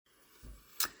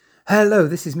Hello,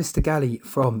 this is Mr. Galley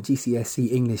from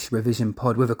GCSE English Revision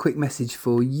Pod with a quick message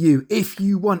for you. If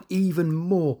you want even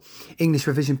more English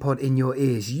Revision Pod in your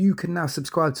ears, you can now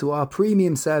subscribe to our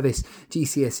premium service,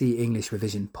 GCSE English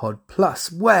Revision Pod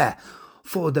Plus, where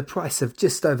for the price of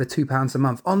just over £2 a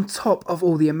month, on top of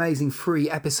all the amazing free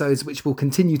episodes which will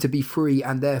continue to be free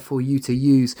and there for you to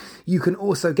use, you can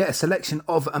also get a selection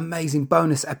of amazing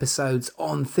bonus episodes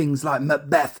on things like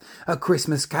Macbeth, A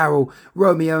Christmas Carol,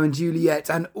 Romeo and Juliet,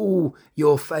 and all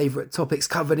your favourite topics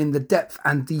covered in the depth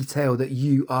and detail that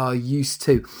you are used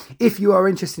to. If you are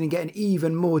interested in getting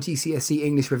even more GCSE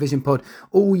English Revision Pod,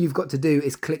 all you've got to do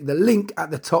is click the link at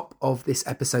the top of this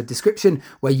episode description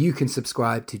where you can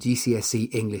subscribe to GCSE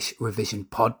English Revision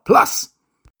Pod Plus.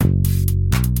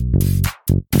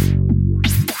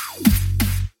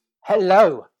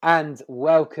 Hello and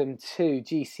welcome to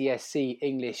GCSE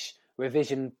English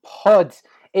Revision Pod.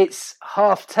 It's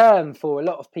half term for a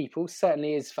lot of people,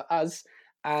 certainly is for us.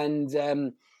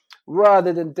 And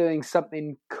rather than doing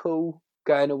something cool,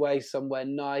 going away somewhere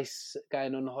nice,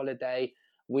 going on holiday,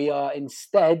 we are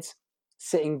instead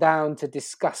sitting down to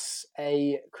discuss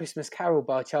A Christmas Carol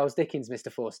by Charles Dickens,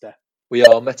 Mr. Forster. We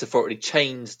are metaphorically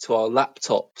chained to our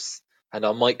laptops and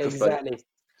our microphones. Exactly.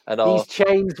 And These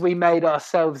chains we made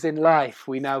ourselves in life,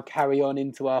 we now carry on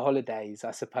into our holidays,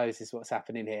 I suppose is what's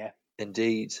happening here.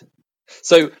 Indeed.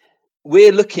 So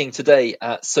we're looking today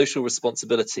at social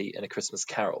responsibility in A Christmas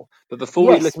Carol. But before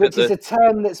we look which is a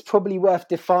term that's probably worth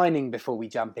defining before we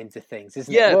jump into things,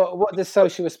 isn't it? What does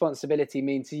social responsibility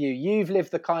mean to you? You've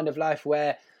lived the kind of life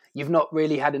where you've not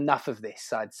really had enough of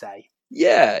this, I'd say.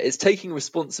 Yeah, it's taking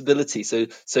responsibility. So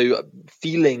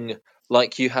feeling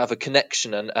like you have a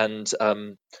connection and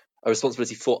a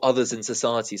responsibility for others in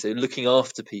society. So looking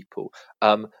after people,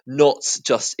 not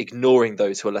just ignoring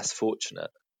those who are less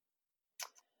fortunate.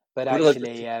 But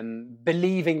actually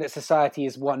believing that society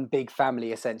is one big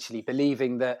family, essentially.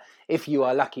 Believing that if you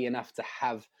are lucky enough to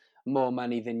have more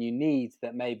money than you need,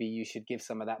 that maybe you should give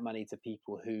some of that money to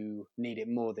people who need it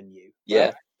more than you.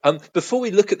 Yeah. Right? Before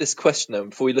we look at this question, and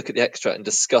before we look at the extract and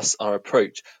discuss our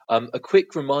approach, a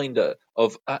quick reminder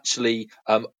of actually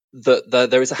that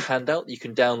there is a handout you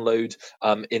can download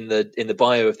in the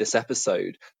bio of this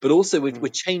episode. But also we're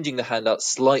changing the handout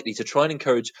slightly to try and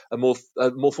encourage a more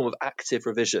form of active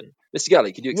revision. Mr.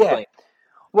 Galley, could you explain? Yeah.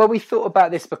 Well, we thought about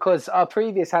this because our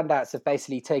previous handouts have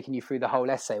basically taken you through the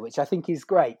whole essay, which I think is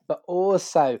great. But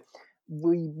also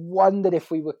we wondered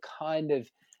if we were kind of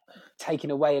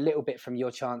taking away a little bit from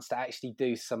your chance to actually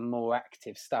do some more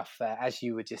active stuff, as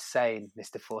you were just saying,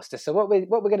 Mr. Forster. So what we're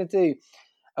going to do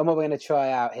and what we're going to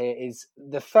try out here is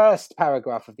the first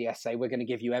paragraph of the essay. We're going to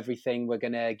give you everything. We're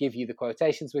going to give you the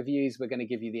quotations we've used. We're going to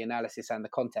give you the analysis and the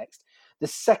context. The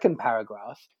second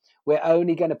paragraph, we're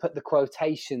only going to put the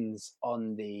quotations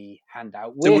on the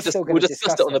handout. We'll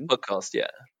discuss it on the podcast, yeah.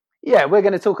 Yeah, we're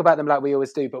going to talk about them like we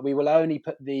always do, but we will only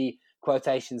put the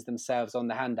quotations themselves on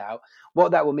the handout.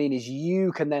 What that will mean is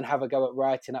you can then have a go at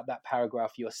writing up that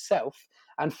paragraph yourself.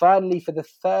 And finally, for the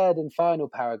third and final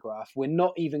paragraph, we're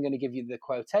not even going to give you the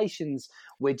quotations.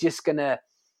 We're just going to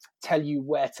tell you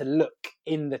where to look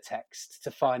in the text to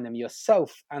find them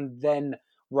yourself, and then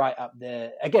write up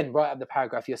the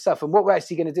paragraph yourself. And what we're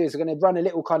actually going to do is we're going to run a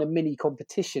little kind of mini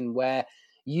competition where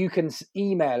you can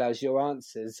email us your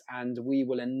answers and we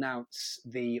will announce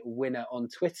the winner on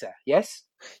Twitter. Yes?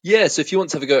 Yeah, so if you want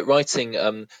to have a go at writing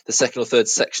the second or third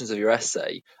sections of your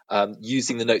essay,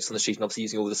 using the notes on the sheet and obviously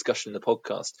using all the discussion in the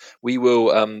podcast, we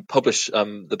will publish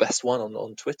the best one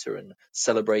on Twitter and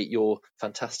celebrate your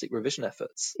fantastic revision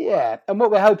efforts. Yeah, and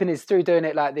what we're hoping is through doing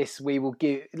it like this, we will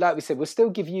give, like we said, we'll still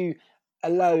give you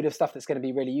a load of stuff that's going to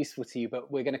be really useful to you,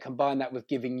 but we're going to combine that with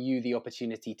giving you the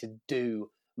opportunity to do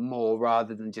more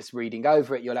rather than just reading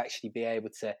over it. You'll actually be able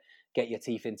to get your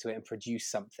teeth into it and produce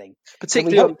something.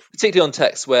 Particularly on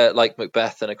texts where, like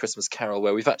Macbeth and A Christmas Carol,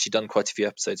 where we've actually done quite a few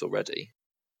episodes already.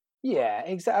 Yeah,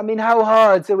 exactly. I mean, how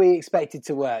hard are we expected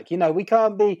to work? You know, we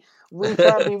can't be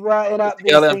writing up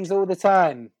these things all the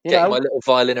time. Getting my little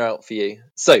violiner out for you.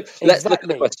 So let's look at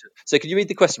the question. So can you read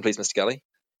the question, please, Mr. Galley?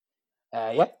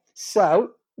 Yeah.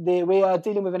 So we are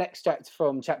dealing with an extract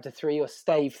from chapter 3 or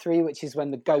stave 3, which is when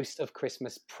the ghost of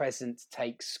Christmas present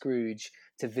takes Scrooge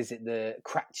to visit the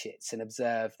Cratchits and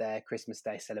observe their Christmas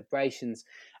Day celebrations.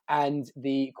 And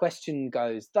the question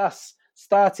goes thus: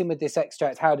 starting with this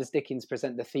extract, how does Dickens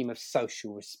present the theme of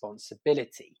social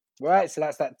responsibility? Right, so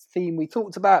that's that theme we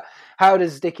talked about. How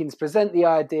does Dickens present the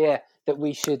idea that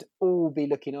we should all be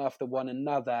looking after one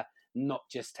another, not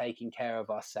just taking care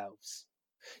of ourselves?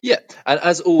 Yeah, and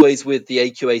as always with the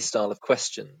AQA style of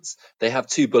questions, they have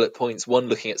 2 bullet points, one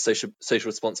looking at social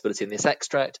responsibility in this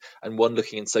extract and one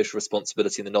looking in social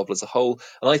responsibility in the novel as a whole.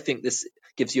 And I think this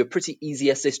gives you a pretty easy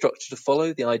essay structure to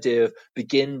follow. The idea of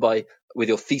begin with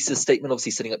your thesis statement,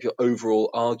 obviously setting up your overall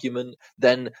argument,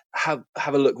 then have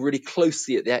a look really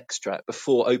closely at the extract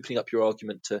before opening up your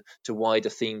argument to wider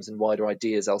themes and wider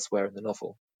ideas elsewhere in the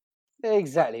novel.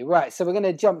 Exactly, right. So we're going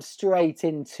to jump straight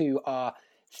into our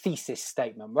thesis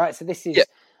statement, right? So this is Yeah.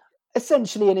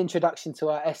 essentially an introduction to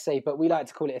our essay, but we like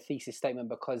to call it a thesis statement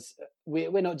because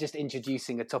we're not just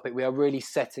introducing a topic, we are really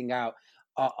setting out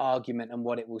our argument and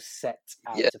what it will set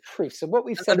out Yeah. to prove. So what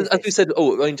we've said And is as this. we said,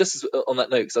 just on that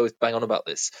note, because I always bang on about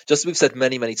this, just as we've said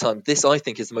many, many times, this I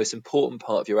think is the most important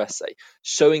part of your essay,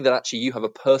 showing that actually you have a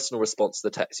personal response to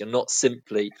the text. You're not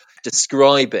simply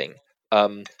describing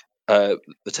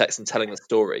the text and telling the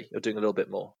story. You're doing a little bit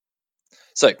more.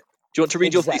 So, do you want to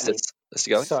read your Exactly. thesis, Mr.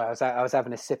 Gowings? Sorry, I was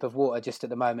having a sip of water just at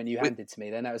the moment you handed to me.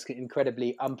 Then that was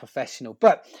incredibly unprofessional.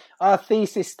 But our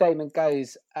thesis statement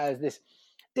goes as this.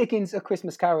 Dickens' A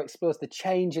Christmas Carol explores the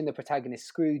change in the protagonist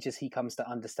Scrooge as he comes to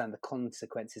understand the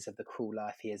consequences of the cruel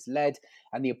life he has led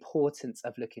and the importance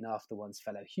of looking after one's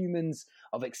fellow humans,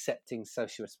 of accepting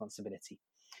social responsibility.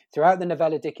 Throughout the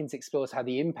novella, Dickens explores how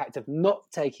the impact of not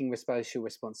taking social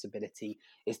responsibility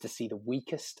is to see the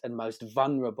weakest and most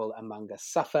vulnerable among us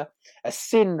suffer, a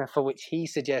sin for which he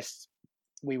suggests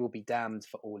we will be damned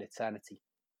for all eternity.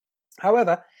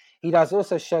 However, he does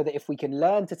also show that if we can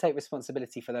learn to take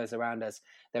responsibility for those around us,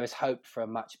 there is hope for a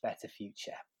much better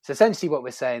future. So essentially what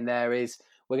we're saying there is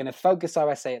we're going to focus our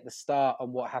essay at the start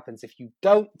on what happens if you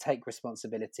don't take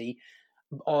responsibility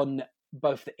on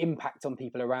both the impact on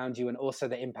people around you and also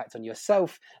the impact on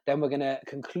yourself. Then we're going to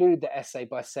conclude the essay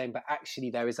by saying, but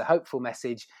actually there is a hopeful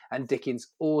message, and Dickens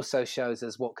also shows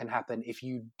us what can happen if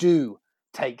you do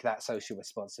take that social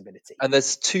responsibility. And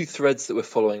there's 2 threads that we're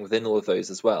following within all of those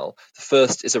as well. The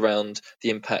first is around the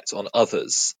impact on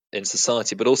others in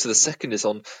society, but also the second is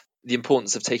on the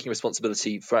importance of taking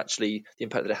responsibility for actually the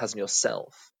impact that it has on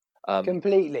yourself.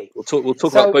 Completely. We'll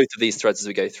talk about both of these threads as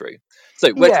we go through.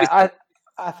 So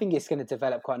I think it's going to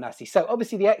develop quite nicely. So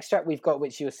obviously the extract we've got,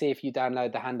 which you'll see if you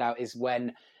download the handout, is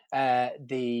when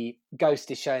the ghost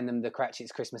is showing them the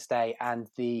Cratchit's Christmas Day, and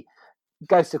the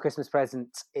Ghost of Christmas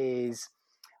Present is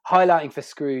highlighting for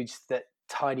Scrooge that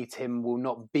Tiny Tim will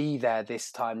not be there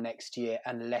this time next year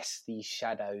unless these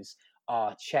shadows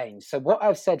are changed. So what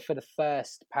I've said for the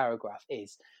first paragraph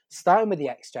is, starting with the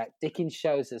extract, Dickens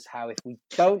shows us how if we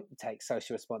don't take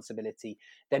social responsibility,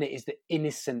 then it is the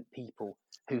innocent people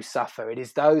who suffer. It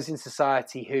is those in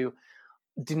society who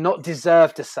do not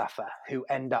deserve to suffer who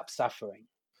end up suffering.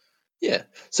 Yeah.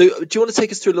 So do you want to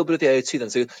take us through a little bit of the AO2 then?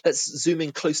 So let's zoom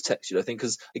in close textually, I think,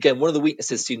 because again, one of the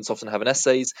weaknesses students often have in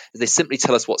essays is they simply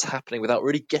tell us what's happening without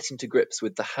really getting to grips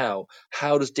with the how.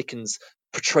 How does Dickens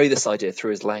portray this idea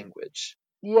through his language?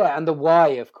 Yeah, and the why,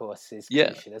 of course, is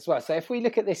crucial as well. So if we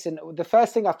look at this, and the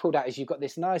first thing I've pulled out is you've got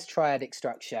this nice triadic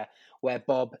structure where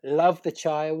Bob loved the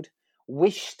child,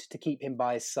 wished to keep him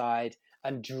by his side,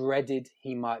 and dreaded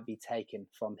he might be taken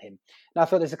from him. Now, I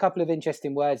thought there's a couple of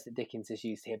interesting words that Dickens has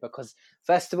used here, because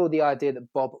first of all, the idea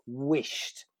that Bob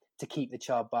wished to keep the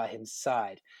child by his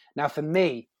side. Now, for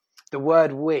me, the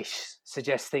word wish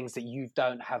suggests things that you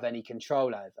don't have any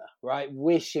control over, right?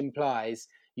 Wish implies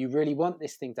you really want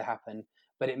this thing to happen,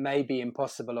 but it may be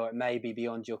impossible or it may be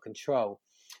beyond your control.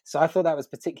 So I thought that was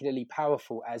particularly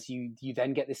powerful, as you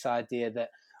then get this idea that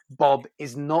Bob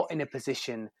is not in a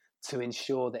position to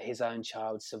ensure that his own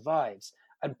child survives.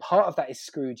 And part of that is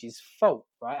Scrooge's fault,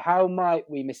 right? How might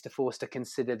we, Mr. Forster,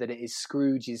 consider that it is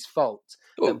Scrooge's fault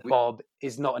that Bob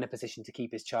is not in a position to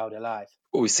keep his child alive?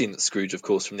 Well, we've seen that Scrooge, of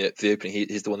course, from the opening,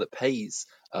 he's the one that pays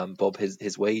Bob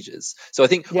his wages. So I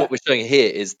think what we're showing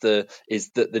here is the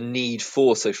need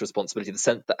for social responsibility, the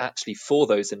sense that actually for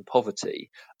those in poverty,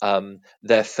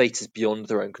 their fate is beyond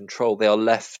their own control. They are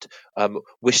left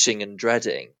wishing and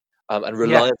dreading and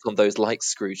reliant on those like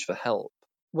Scrooge for help.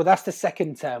 Well, that's the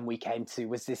second term we came to,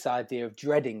 was this idea of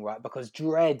dreading, right? Because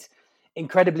dread,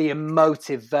 incredibly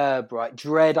emotive verb, right?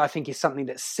 Dread, I think, is something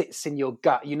that sits in your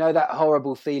gut. You know, that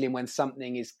horrible feeling when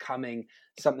something is coming,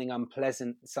 something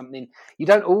unpleasant, something you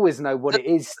don't always know what it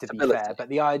is, to be fair.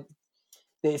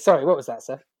 But sorry, what was that,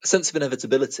 sir? A sense of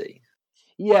inevitability.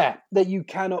 Yeah, that you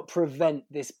cannot prevent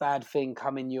this bad thing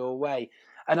coming your way.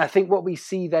 And I think what we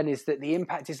see then is that the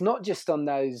impact is not just on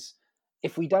those,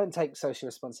 if we don't take social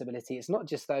responsibility, it's not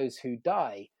just those who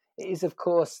die. It is, of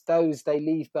course, those they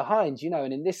leave behind,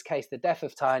 and in this case, the death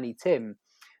of Tiny Tim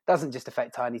doesn't just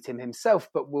affect Tiny Tim himself,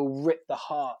 but will rip the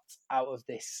heart out of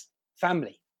this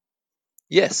family.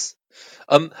 Yes.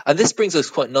 And this brings us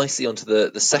quite nicely onto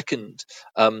the second,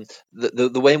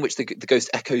 the way in which the ghost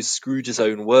echoes Scrooge's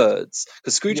own words.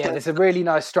 Because Scrooge, there's a really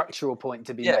nice structural point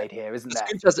to be made here, isn't there?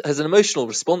 Scrooge has an emotional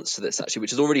response to this, actually,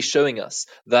 which is already showing us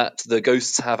that the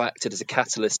ghosts have acted as a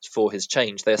catalyst for his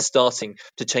change. They are starting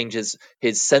to change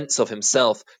his sense of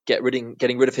himself,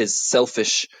 getting rid of his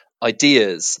selfish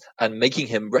ideas and making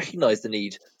him recognize the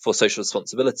need for social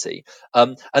responsibility.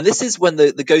 And this is when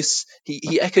the ghosts,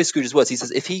 he echoes Scrooge's words. He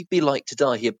says, if he be like to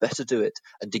die, he had better do it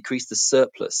and decrease the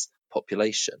surplus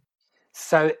population.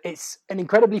 So it's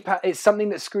it's something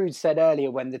that Scrooge said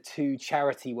earlier when the two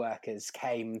charity workers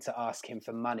came to ask him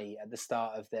for money at the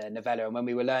start of the novella, and when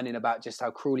we were learning about just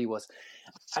how cruel he was.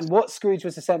 And what Scrooge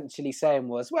was essentially saying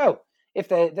was, well, if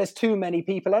there's too many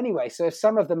people anyway, so if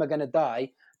some of them are going to die,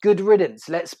 good riddance.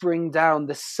 Let's bring down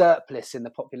the surplus in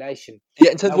the population.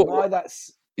 Yeah, in terms of why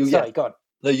that's... Sorry, yeah. Go on.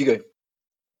 No, you go.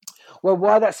 Well,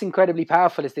 why that's incredibly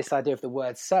powerful is this idea of the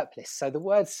word surplus. So the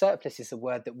word surplus is a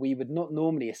word that we would not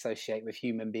normally associate with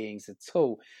human beings at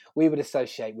all. We would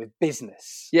associate with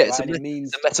business. Yeah, right?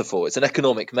 it's a metaphor. It's an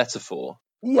economic metaphor.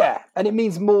 Yeah, and it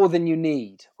means more than you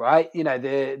need, right? You know,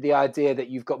 the idea that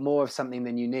you've got more of something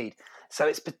than you need. So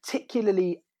it's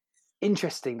particularly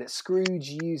interesting that Scrooge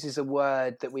uses a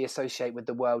word that we associate with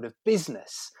the world of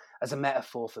business as a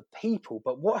metaphor for people.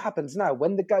 But what happens now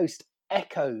when the ghost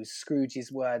echoes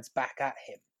Scrooge's words back at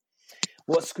him?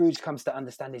 What Scrooge comes to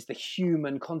understand is the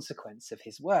human consequence of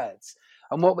his words.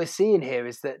 And what we're seeing here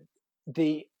is that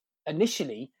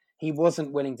initially he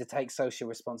wasn't willing to take social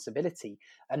responsibility.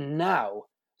 And now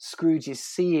Scrooge is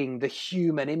seeing the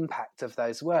human impact of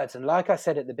those words. And like I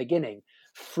said at the beginning,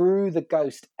 through the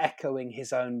ghost echoing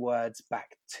his own words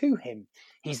back to him,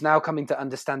 he's now coming to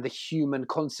understand the human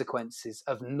consequences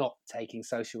of not taking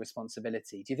social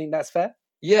responsibility. Do you think that's fair?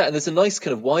 Yeah, and there's a nice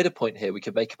kind of wider point here we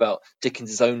could make about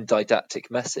Dickens's own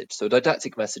didactic message. So a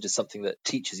didactic message is something that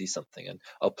teaches you something, and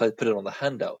I'll put it on the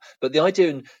handout. But the idea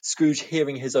in Scrooge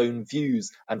hearing his own views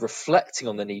and reflecting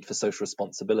on the need for social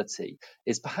responsibility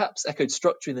is perhaps echoed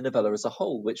structurally in the novella as a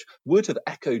whole, which would have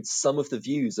echoed some of the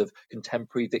views of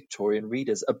contemporary Victorian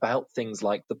readers about things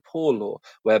like the Poor Law,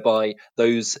 whereby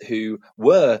those who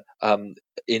were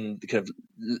in the kind of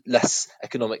less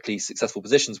economically successful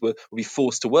positions would be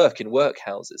forced to work in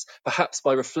workhouses. Perhaps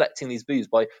by reflecting these views,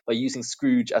 by using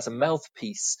Scrooge as a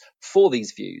mouthpiece for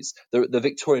these views, the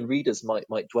Victorian readers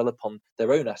might dwell upon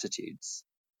their own attitudes.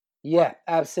 Yeah,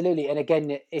 absolutely. And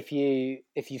again, if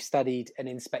you've studied an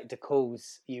Inspector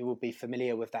Calls, you will be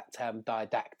familiar with that term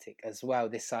didactic as well.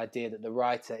 This idea that the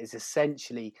writer is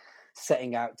essentially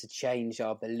setting out to change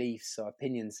our beliefs or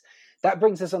opinions. That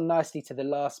brings us on nicely to the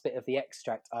last bit of the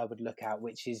extract I would look at,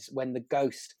 which is when the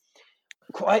ghost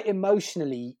quite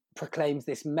emotionally proclaims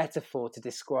this metaphor to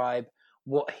describe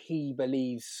what he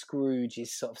believes Scrooge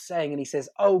is sort of saying. And he says,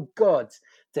 "Oh God,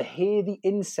 to hear the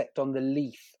insect on the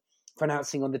leaf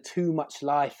pronouncing on the too much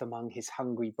life among his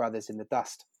hungry brothers in the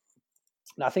dust."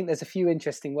 Now, I think there's a few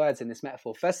interesting words in this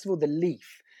metaphor. First of all, the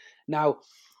leaf. Now,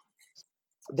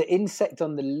 the insect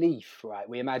on the leaf, right?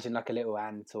 We imagine like a little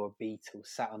ant or a beetle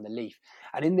sat on the leaf.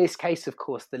 And in this case, of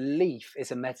course, the leaf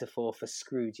is a metaphor for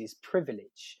Scrooge's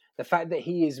privilege. The fact that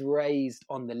he is raised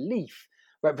on the leaf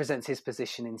represents his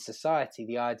position in society,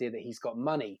 the idea that he's got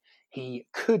money. He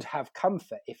could have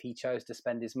comfort if he chose to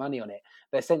spend his money on it,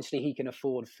 but essentially he can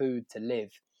afford food to live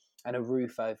and a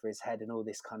roof over his head and all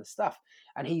this kind of stuff.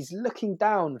 And he's looking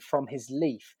down from his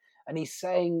leaf and he's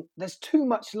saying, there's too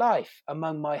much life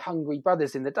among my hungry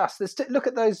brothers in the dust. Look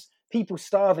at those people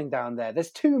starving down there.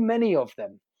 There's too many of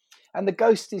them. And the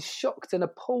ghost is shocked and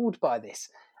appalled by this.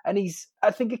 And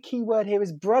I think a key word here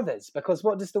is brothers, because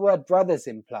what does the word brothers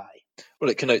imply?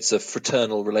 Well, it connotes a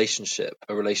fraternal relationship,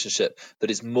 a relationship that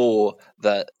is more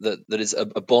that is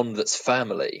a bond that's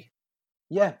family.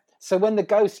 Yeah. So when the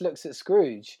ghost looks at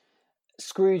Scrooge,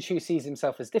 who sees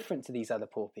himself as different to these other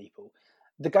poor people,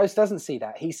 the ghost doesn't see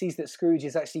that. He sees that Scrooge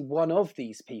is actually one of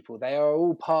these people. They are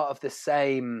all part of the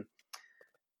same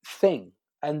thing.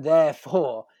 And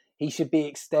therefore, he should be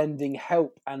extending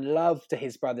help and love to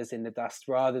his brothers in the dust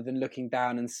rather than looking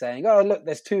down and saying, oh, look,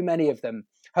 there's too many of them.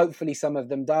 Hopefully some of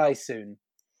them die soon.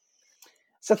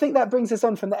 So I think that brings us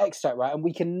on from the extract, right? And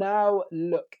we can now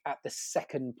look at the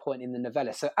second point in the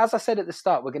novella. So as I said at the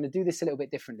start, we're going to do this a little bit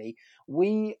differently.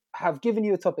 We have given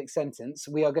you a topic sentence.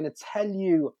 We are going to tell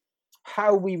you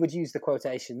how we would use the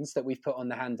quotations that we've put on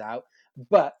the handout.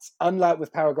 But unlike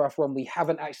with paragraph 1, we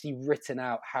haven't actually written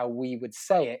out how we would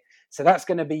say it. So that's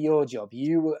going to be your job.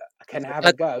 You can have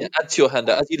a go. Add to your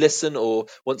handout as you listen, or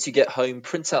once you get home,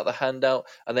 print out the handout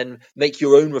and then make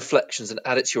your own reflections and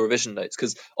add it to your revision notes.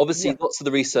 Because obviously, lots of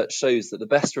the research shows that the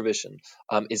best revision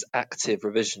is active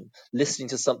revision, listening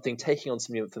to something, taking on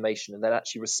some new information, and then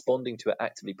actually responding to it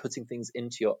actively, putting things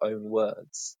into your own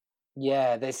words.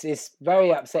 Yeah, this is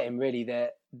very upsetting, really,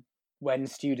 that when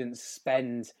students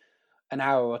spend an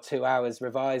hour or 2 hours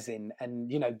revising and,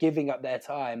 you know, giving up their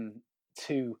time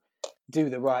to do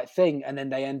the right thing, and then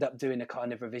they end up doing a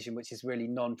kind of revision which is really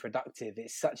non-productive.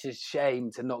 It's such a shame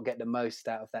to not get the most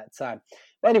out of that time.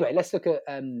 But anyway, let's look at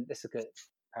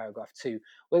paragraph 2.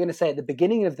 We're going to say at the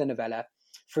beginning of the novella,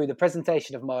 through the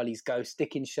presentation of Marley's ghost,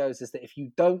 Dickens shows us that if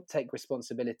you don't take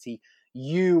responsibility,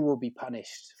 you will be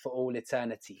punished for all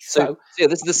eternity. So yeah,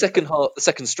 this is the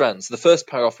second strand. So the first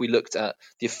paragraph, we looked at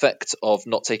the effect of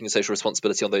not taking social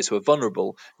responsibility on those who are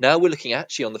vulnerable. Now we're looking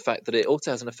actually on the fact that it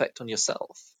also has an effect on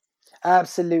yourself.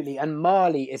 Absolutely. And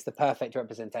Marley is the perfect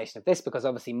representation of this, because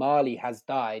obviously Marley has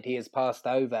died. He has passed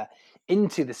over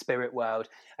into the spirit world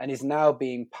and is now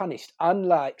being punished.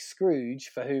 Unlike Scrooge,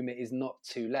 for whom it is not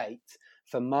too late,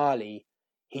 for Marley,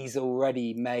 he's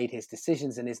already made his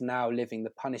decisions and is now living the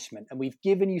punishment. And we've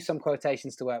given you some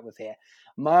quotations to work with here.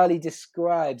 Marley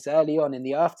describes early on in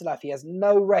the afterlife, he has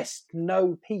no rest,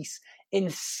 no peace,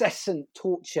 incessant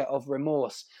torture of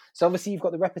remorse. So obviously you've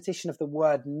got the repetition of the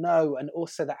word no and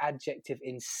also the adjective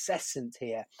incessant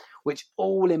here, which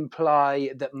all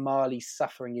imply that Marley's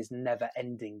suffering is never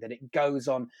ending, that it goes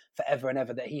on forever and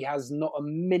ever, that he has not a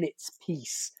minute's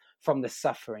peace from the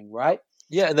suffering, right?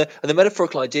 Yeah, and the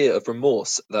metaphorical idea of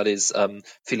remorse, that is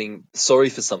feeling sorry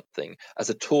for something, as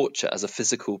a torture, as a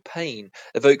physical pain,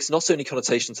 evokes not only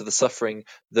connotations of the suffering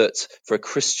that for a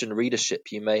Christian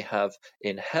readership you may have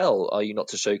in hell, are you not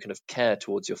to show kind of care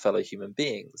towards your fellow human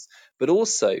beings, but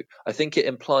also I think it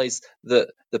implies that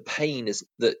the pain is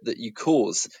that you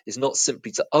cause is not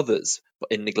simply to others,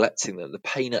 but in neglecting them, the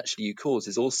pain actually you cause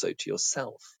is also to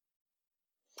yourself.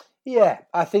 Yeah,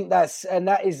 I think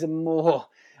that is a more,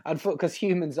 because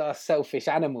humans are selfish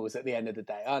animals at the end of the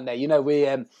day, aren't they? You know,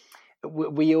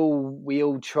 we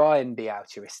all try and be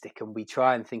altruistic and we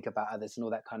try and think about others and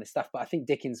all that kind of stuff. But I think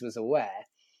Dickens was aware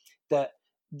that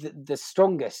the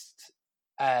strongest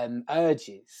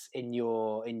urges in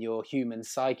your human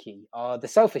psyche are the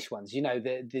selfish ones. You know,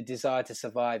 the desire to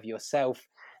survive yourself,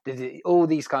 all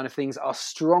these kind of things are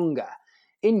stronger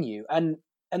in you, and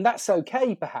that's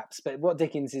okay, perhaps. But what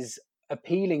Dickens is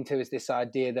appealing to is this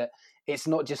idea that it's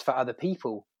not just for other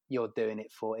people you're doing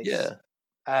it for.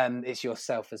 It's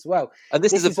yourself as well. And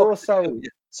this is also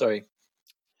sorry.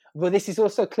 Well, this is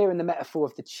also clear in the metaphor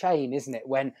of the chain, isn't it?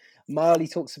 When Marley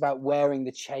talks about wearing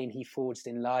the chain he forged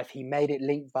in life, he made it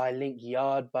link by link,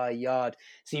 yard by yard.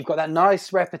 So you've got that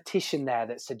nice repetition there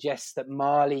that suggests that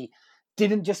Marley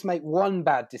didn't just make one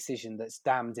bad decision that's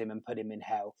damned him and put him in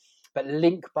hell, but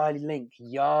link by link,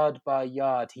 yard by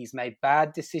yard, he's made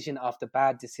bad decision after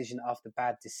bad decision after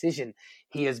bad decision.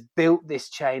 He has built this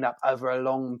chain up over a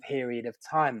long period of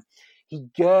time. He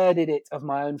girded it of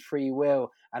my own free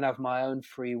will, and of my own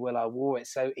free will I wore it.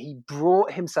 So he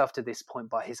brought himself to this point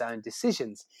by his own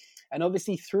decisions. And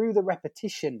obviously through the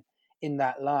repetition in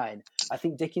that line, I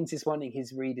think Dickens is wanting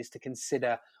his readers to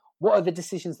consider, what are the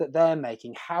decisions that they're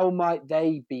making? How might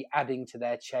they be adding to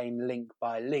their chain link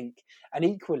by link? And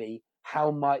equally, how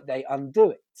might they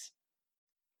undo it?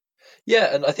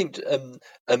 Yeah, and I think kind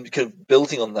of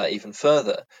building on that even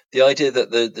further, the idea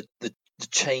that the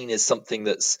chain is something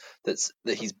that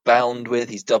he's bound with,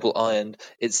 he's double ironed.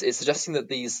 It's suggesting that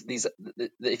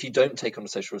that if you don't take on a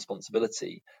social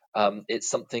responsibility, it's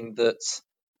something that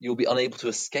you'll be unable to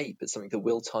escape. It's something that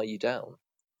will tie you down.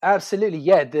 Absolutely,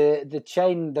 yeah. The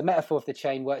chain, the metaphor of the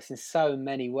chain works in so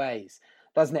many ways,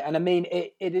 doesn't it? And I mean,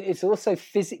 it's also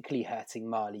physically hurting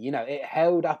Marley. You know, it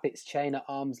held up its chain at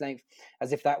arm's length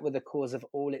as if that were the cause of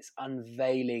all its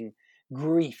unveiling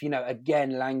grief. You know,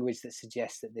 again, language that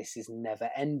suggests that this is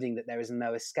never ending, that there is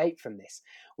no escape from this.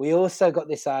 We also got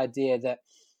this idea that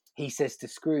he says to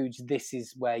Scrooge, this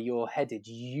is where you're headed.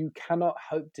 You cannot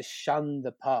hope to shun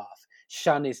the path.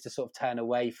 Shun is to sort of turn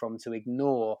away from, to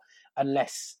ignore,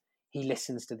 unless he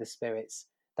listens to the spirits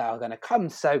that are going to come.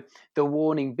 So the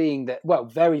warning being that, well,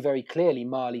 very, very clearly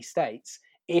Marley states,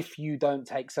 if you don't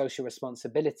take social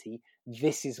responsibility,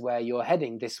 this is where you're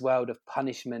heading, this world of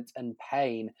punishment and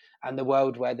pain, and the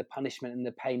world where the punishment and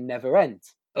the pain never end.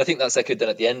 I think that's echoed then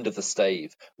at the end of the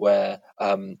stave, where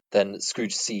then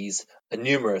Scrooge sees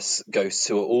numerous ghosts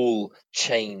who are all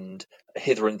chained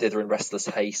hither and thither in restless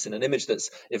haste, in an image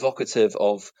that's evocative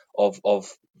of, for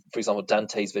example,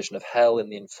 Dante's vision of hell in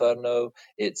the Inferno.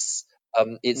 It's a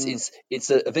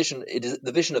vision. It is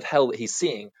the vision of hell that he's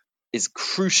seeing is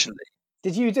crucially.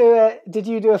 Did you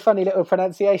do a funny little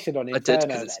pronunciation on Inferno? I did,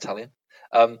 because it's Italian.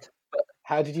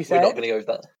 How did you say We're it? not going to go over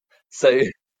that. So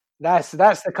that's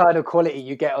the kind of quality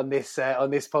you get on this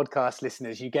podcast,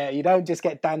 listeners. You don't just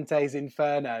get Dante's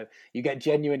Inferno, you get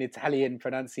genuine Italian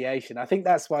pronunciation. I think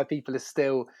that's why people are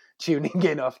still tuning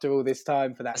in after all this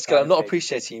time for that. That's good. I'm not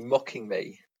appreciating you mocking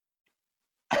me.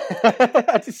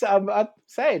 I'm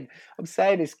saying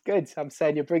it's good. I'm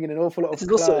saying you're bringing an awful lot of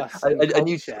class. And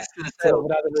you it's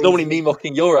normally me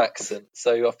mocking your accent,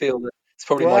 so I feel that it's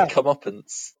probably my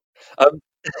comeuppance.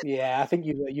 Yeah, I think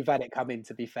you've had it coming,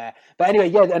 to be fair. But anyway,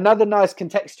 yeah, another nice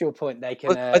contextual point they can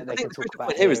talk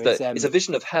about here is that it's a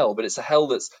vision of hell, but it's a hell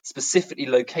that's specifically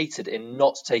located in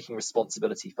not taking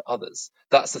responsibility for others.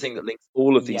 That's the thing that links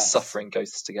all of these suffering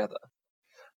ghosts together.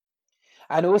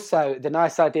 And also, the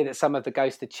nice idea that some of the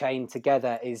ghosts are chained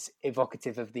together is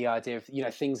evocative of the idea of,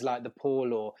 things like the Poor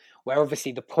Law, where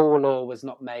obviously the Poor Law was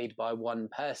not made by one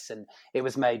person. It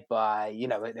was made by,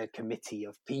 a committee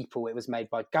of people. It was made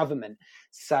by government.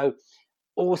 So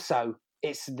also,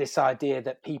 it's this idea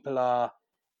that people are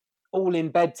all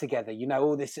in bed together.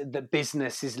 All this, the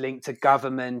business is linked to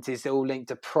government, is all linked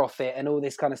to profit and all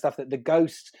this kind of stuff, that the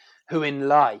ghosts who in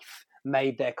life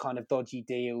made their kind of dodgy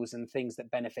deals and things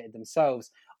that benefited themselves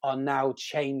are now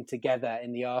chained together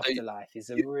in the afterlife.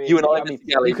 Is a really, you and I you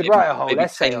could write a whole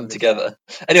essay on this together.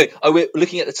 Anyway, we're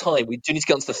looking at the time. We do need to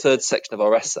get on to the third section of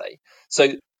our essay.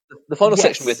 So the final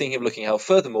section, we're thinking of looking how,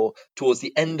 furthermore, towards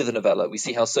the end of the novella, we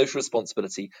see how social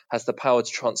responsibility has the power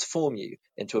to transform you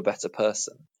into a better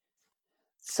person.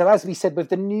 So as we said, with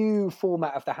the new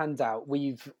format of the handout,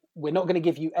 we're not going to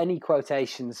give you any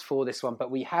quotations for this one,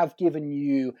 but we have given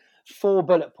you 4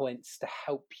 bullet points to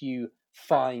help you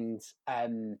find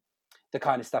the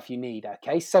kind of stuff you need.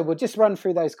 Okay, so we'll just run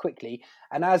through those quickly.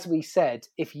 And as we said,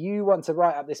 if you want to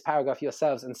write up this paragraph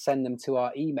yourselves and send them to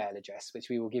our email address, which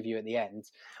we will give you at the end,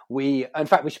 we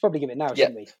should probably give it now,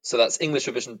 shouldn't we? So that's English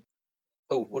Revision.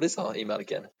 Oh, what is our email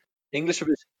again?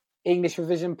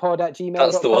 EnglishRevisionPod@gmail.com.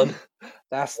 That's the one.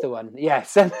 That's the one. Yeah.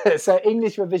 So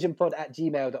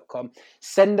EnglishRevisionPod@gmail.com.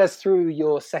 Send us through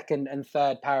your second and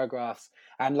third paragraphs.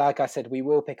 And like I said, we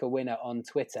will pick a winner on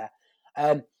Twitter.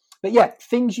 But yeah,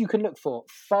 things you can look for.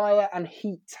 Fire and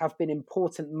heat have been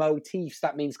important motifs.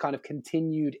 That means kind of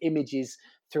continued images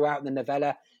throughout the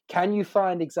novella. Can you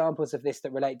find examples of this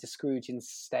that relate to Scrooge in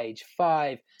stage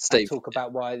 5? And talk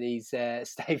about why these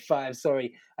stage 5,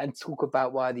 and talk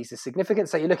about why these are significant.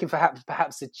 So you're looking for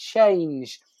perhaps a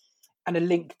change and a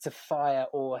link to fire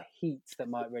or heat that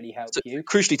might really help you.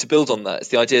 Crucially, to build on that, is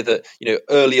the idea that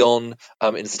early on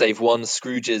in stave 1,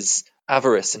 Scrooge's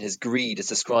avarice and his greed is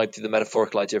described through the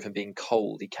metaphorical idea of him being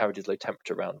cold. He carried his low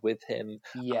temperature around with him.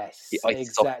 Yes, he iced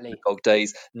exactly. Off the dog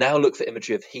days. Now look for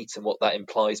imagery of heat and what that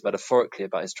implies metaphorically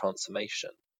about his transformation.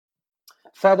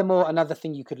 Furthermore, another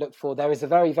thing you could look for, there is a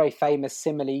very, very famous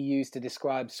simile used to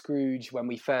describe Scrooge when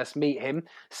we first meet him,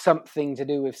 something to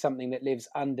do with something that lives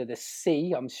under the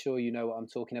sea. I'm sure you know what I'm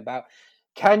talking about.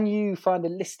 Can you find a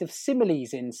list of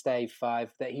similes in stave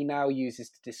 5 that he now uses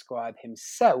to describe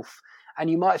himself? And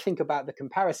you might think about the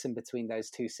comparison between those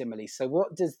two similes. So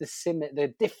what does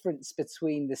the difference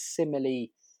between the simile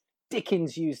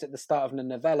Dickens used at the start of the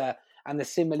novella and the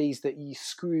similes that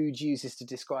Scrooge uses to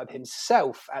describe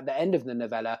himself at the end of the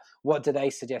novella, what do they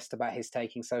suggest about his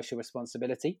taking social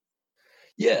responsibility?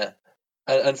 Yeah.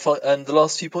 And the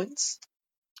last few points?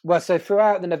 Well, so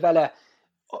throughout the novella,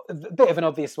 a bit of an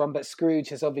obvious one, but Scrooge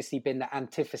has obviously been the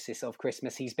antithesis of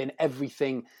Christmas. He's been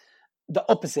everything, the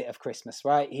opposite of Christmas,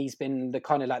 right? He's been the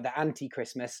kind of like the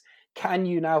anti-Christmas. Can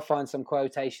you now find some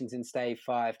quotations in stave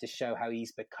 5 to show how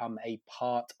he's become a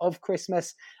part of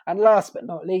Christmas? And last but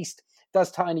not least,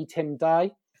 does Tiny Tim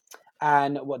die?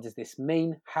 And what does this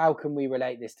mean? How can we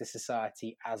relate this to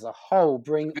society as a whole?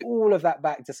 Bring all of that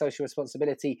back to social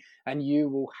responsibility, and you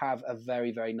will have a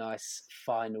very, very nice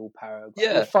final paragraph.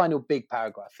 Yeah. Final big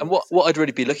paragraph. And what I'd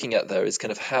really be looking at there is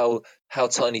kind of how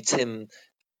Tiny Tim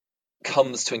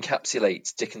comes to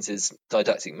encapsulate Dickens's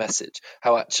didactic message,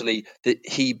 how actually that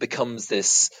he becomes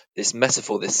this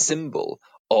metaphor, this symbol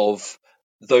of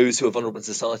those who are vulnerable in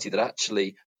society, that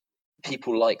actually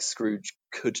people like Scrooge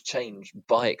could change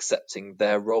by accepting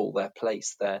their role, their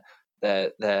place,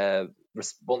 their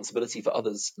responsibility for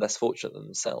others less fortunate than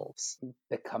themselves.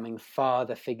 Becoming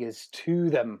father figures to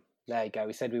them. There you go.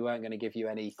 We said we weren't going to give you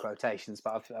any quotations,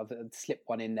 but I've slipped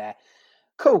one in there.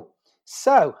 Cool.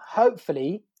 So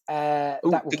hopefully that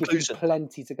will give you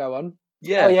plenty to go on.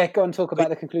 Yeah. Oh yeah, go and talk about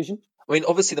the conclusion. I mean,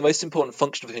 obviously, the most important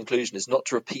function of a conclusion is not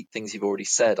to repeat things you've already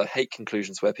said. I hate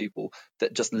conclusions where people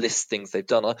that just list things they've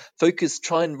done. I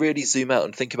try and really zoom out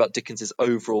and think about Dickens's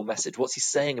overall message. What's he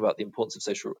saying about the importance of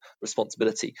social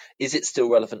responsibility? Is it still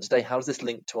relevant today? How does this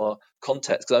link to our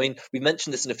context? Because, I mean, we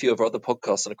mentioned this in a few of our other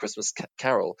podcasts on A Christmas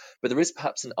Carol, but there is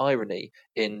perhaps an irony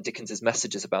in Dickens's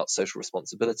messages about social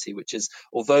responsibility, which is,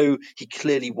 although he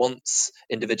clearly wants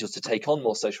individuals to take on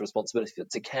more social responsibility,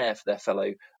 to care for their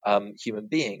fellow human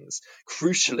beings,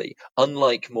 crucially,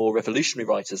 unlike more revolutionary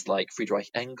writers like Friedrich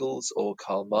Engels or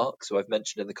Karl Marx, who I've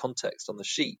mentioned in the context on the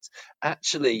sheet,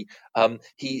 actually,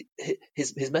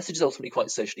 his message is ultimately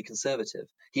quite socially conservative.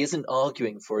 He isn't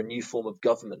arguing for a new form of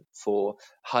government, for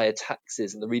higher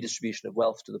taxes and the redistribution of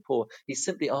wealth to the poor. He's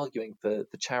simply arguing for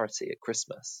charity at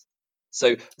Christmas.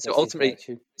 So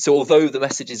ultimately, although the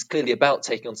message is clearly about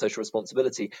taking on social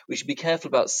responsibility, we should be careful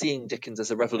about seeing Dickens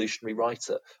as a revolutionary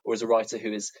writer or as a writer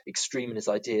who is extreme in his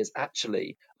ideas.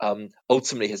 Actually,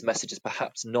 ultimately, his message is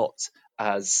perhaps not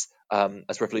as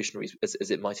revolutionary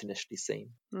as it might initially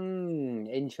seem.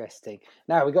 Interesting.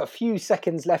 Now, we've got a few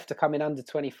seconds left to come in under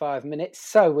 25 minutes,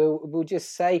 so we'll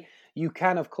just say you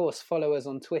can, of course, follow us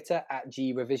on Twitter at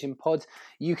GRevisionPod.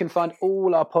 You can find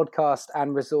all our podcasts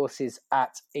and resources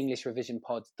at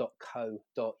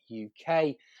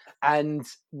EnglishRevisionPod.co.uk. And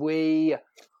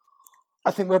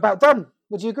I think we're about done.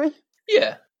 Would you agree?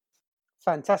 Yeah.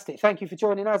 Fantastic. Thank you for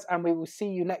joining us, and we will see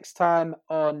you next time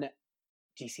on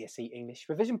GCSE English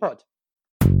Revision Pod.